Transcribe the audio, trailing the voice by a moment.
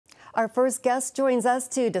Our first guest joins us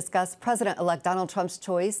to discuss President-elect Donald Trump's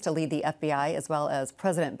choice to lead the FBI, as well as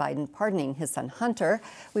President Biden pardoning his son Hunter.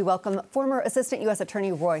 We welcome former Assistant U.S.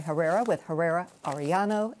 Attorney Wray Herrera with Herrera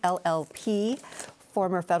Arellano, LLP,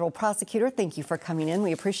 former federal prosecutor. Thank you for coming in.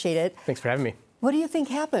 We appreciate it. Thanks for having me. What do you think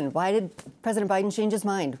happened? Why did President Biden change his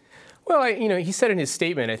mind? Well, he said in his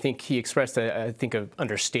statement, I think he expressed, an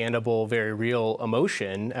understandable, very real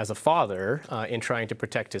emotion as a father in trying to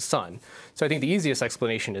protect his son. So I think the easiest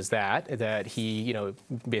explanation is that he,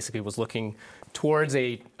 basically was looking towards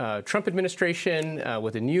a Trump administration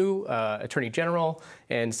with a new attorney general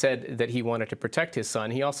and said that he wanted to protect his son.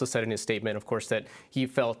 He also said in his statement, of course, that he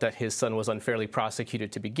felt that his son was unfairly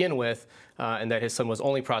prosecuted to begin with and that his son was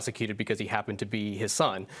only prosecuted because he happened to be his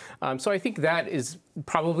son. So I think that is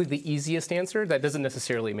probably the easiest answer. That doesn't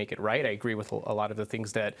necessarily make it right. I agree with a lot of the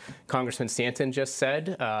things that Congressman Stanton just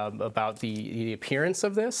said about the appearance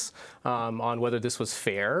of this, on whether this was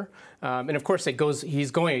fair. And of course,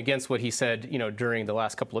 he's going against what he said, during the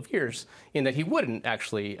last couple of years, in that he wouldn't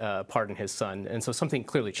actually pardon his son. And so something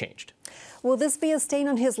clearly changed. Will this be a stain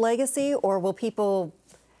on his legacy, or will people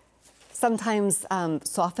sometimes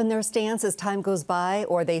soften their stance as time goes by,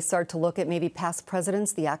 or they start to look at maybe past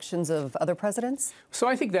presidents, the actions of other presidents? So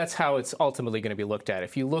I think that's how it's ultimately going to be looked at.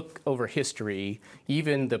 If you look over history,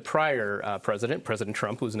 even the prior President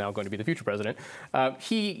Trump, who's now going to be the future president,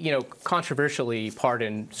 he, controversially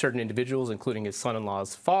pardoned certain individuals, including his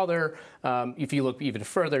son-in-law's father. If you look even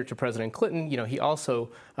further to President Clinton, he also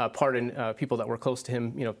pardoned people that were close to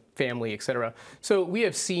him, family, et cetera. So we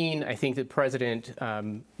have seen, I think, that President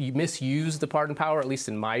misused the pardon power, at least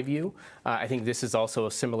in my view. I think this is also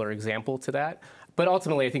a similar example to that. But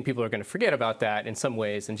ultimately, I think people are going to forget about that in some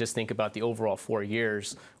ways and just think about the overall 4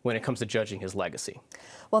 years when it comes to judging his legacy.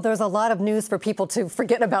 Well, there's a lot of news for people to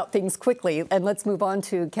forget about things quickly. And let's move on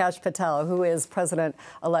to Kash Patel, who is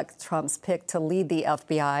President-elect Trump's pick to lead the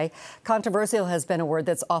FBI. Controversial has been a word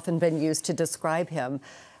that's often been used to describe him.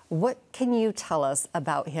 What can you tell us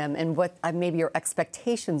about him and what maybe your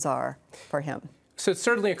expectations are for him? So it's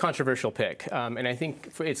certainly a controversial pick, and I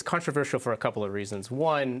think it's controversial for a couple of reasons.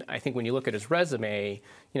 One, I think when you look at his resume,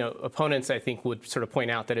 opponents, I think, would sort of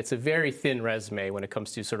point out that it's a very thin resume when it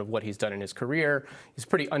comes to sort of what he's done in his career. He's a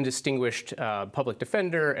pretty undistinguished public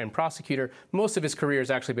defender and prosecutor. Most of his career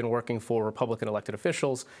has actually been working for Republican elected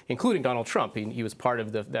officials, including Donald Trump. He was part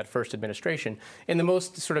of that first administration. And the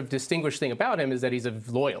most sort of distinguished thing about him is that he's a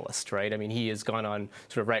loyalist, right? I mean, he has gone on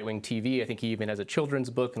sort of right-wing TV. I think he even has a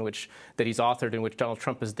children's book that he's authored in which Donald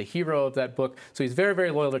Trump is the hero of that book. So he's very,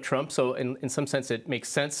 very loyal to Trump. So in some sense, it makes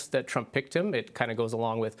sense that Trump picked him. It kind of goes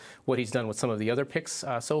along with what he's done with some of the other picks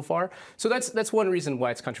so far. So that's one reason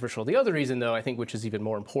why it's controversial. The other reason, though, I think, which is even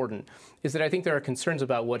more important, is that I think there are concerns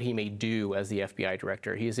about what he may do as the FBI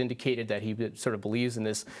director. He has indicated that he sort of believes in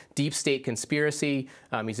this deep state conspiracy.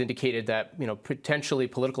 He's indicated that, potentially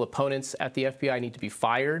political opponents at the FBI need to be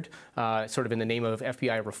fired, sort of in the name of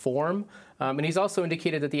FBI reform. And he's also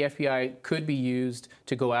indicated that the FBI could be used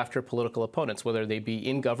to go after political opponents, whether they be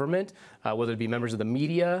in government, whether it be members of the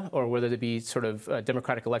media, or whether they be sort of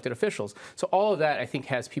Democratic elected officials. So all of that, I think,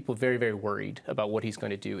 has people very, very worried about what he's going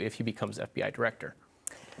to do if he becomes FBI director.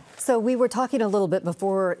 So we were talking a little bit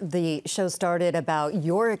before the show started about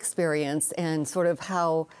your experience and sort of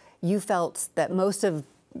how you felt that most of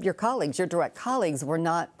your colleagues, your direct colleagues, were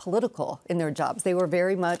not political in their jobs. They were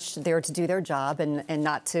very much there to do their job and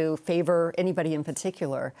not to favor anybody in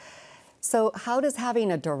particular. So how does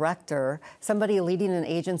having a director, somebody leading an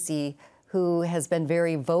agency who has been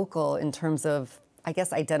very vocal in terms of, I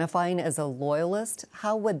guess, identifying as a loyalist,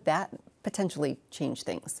 how would that potentially change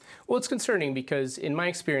things? Well, it's concerning because in my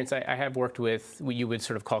experience, I have worked with what you would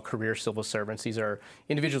sort of call career civil servants. These are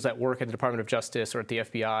individuals that work at the Department of Justice or at the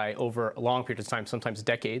FBI over a long period of time, sometimes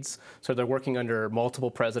decades. So they're working under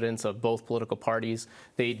multiple presidents of both political parties.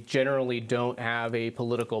 They generally don't have a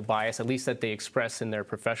political bias, at least that they express in their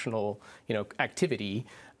professional, activity.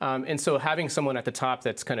 And so having someone at the top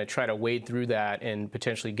that's going to try to wade through that and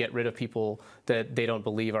potentially get rid of people that they don't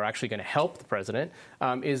believe are actually going to help the president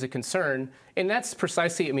is a concern. And that's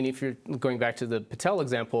precisely, if you're going back to the Patel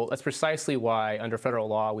example, that's precisely why under federal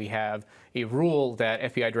law we have a rule that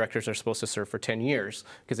FBI directors are supposed to serve for 10 years.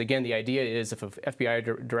 Because again, the idea is if an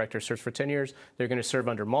FBI director serves for 10 years, they're going to serve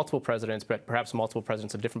under multiple presidents, but perhaps multiple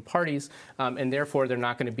presidents of different parties. And therefore, they're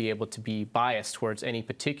not going to be able to be biased towards any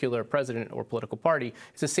particular president or political party.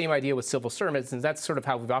 It's the same idea with civil servants, and that's sort of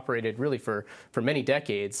how we've operated really for many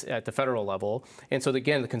decades at the federal level. And so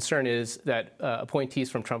again, the concern is that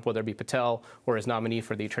appointees from Trump, whether it be Patel or his nominee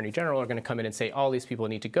for the Attorney General, are going to come in and say all these people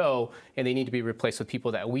need to go, and they need to be replaced with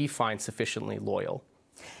people that we find sufficiently loyal.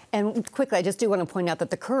 And quickly, I just do want to point out that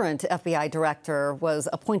the current FBI director was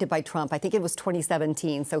appointed by Trump. I think it was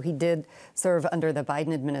 2017, so he did serve under the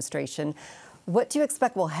Biden administration. What do you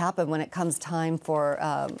expect will happen when it comes time for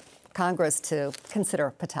Congress to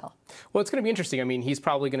consider Patel? Well, it's going to be interesting. I mean, he's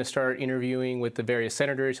probably going to start interviewing with the various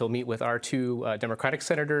senators. He'll meet with our two Democratic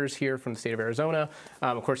senators here from the state of Arizona.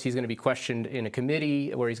 Of course, he's going to be questioned in a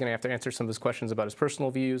committee where he's going to have to answer some of his questions about his personal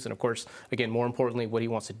views. And of course, again, more importantly, what he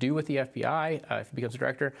wants to do with the FBI if he becomes a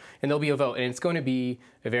director. And there'll be a vote. And it's going to be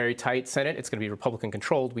a very tight Senate. It's going to be Republican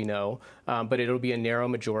controlled, we know. But it'll be a narrow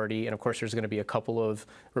majority. And of course, there's going to be a couple of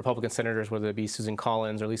Republican senators, whether it be Susan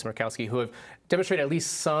Collins or Lisa Murkowski, who have demonstrated at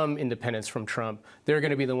least some independence from Trump. They're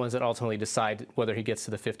going to be the ones that ultimately decide whether he gets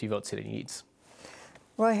to the 50 votes that he needs.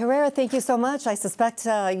 Wray Herrera, thank you so much. I suspect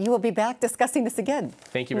you will be back discussing this again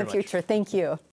Thank you very much. in the future. Thank you.